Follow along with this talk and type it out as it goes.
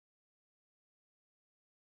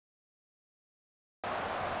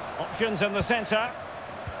Options in the centre.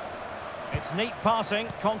 It's neat passing,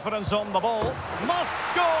 confidence on the ball. Must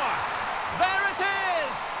score! There it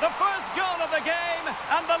is! The first goal of the game,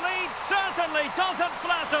 and the lead certainly doesn't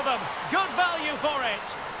flatter them. Good value for it.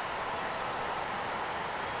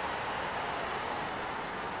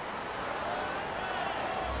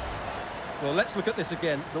 Well, let's look at this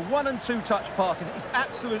again. The 1- and 2-touch passing is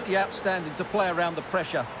absolutely outstanding to play around the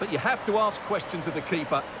pressure, but you have to ask questions of the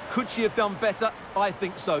keeper. Could she have done better? I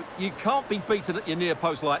think so. You can't be beaten at your near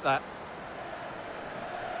post like that.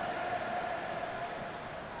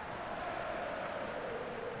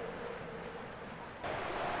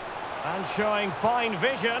 And showing fine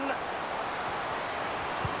vision.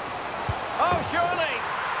 Oh, surely!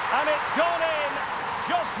 And it's gone in.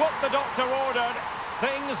 Just what the doctor ordered.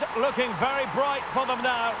 Things looking very bright for them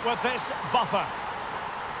now with this buffer.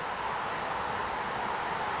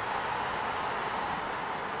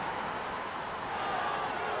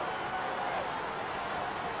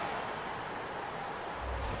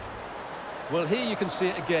 Well, here you can see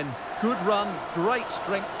it again. Good run, great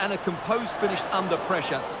strength, and a composed finish under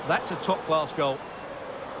pressure. That's a top-class goal.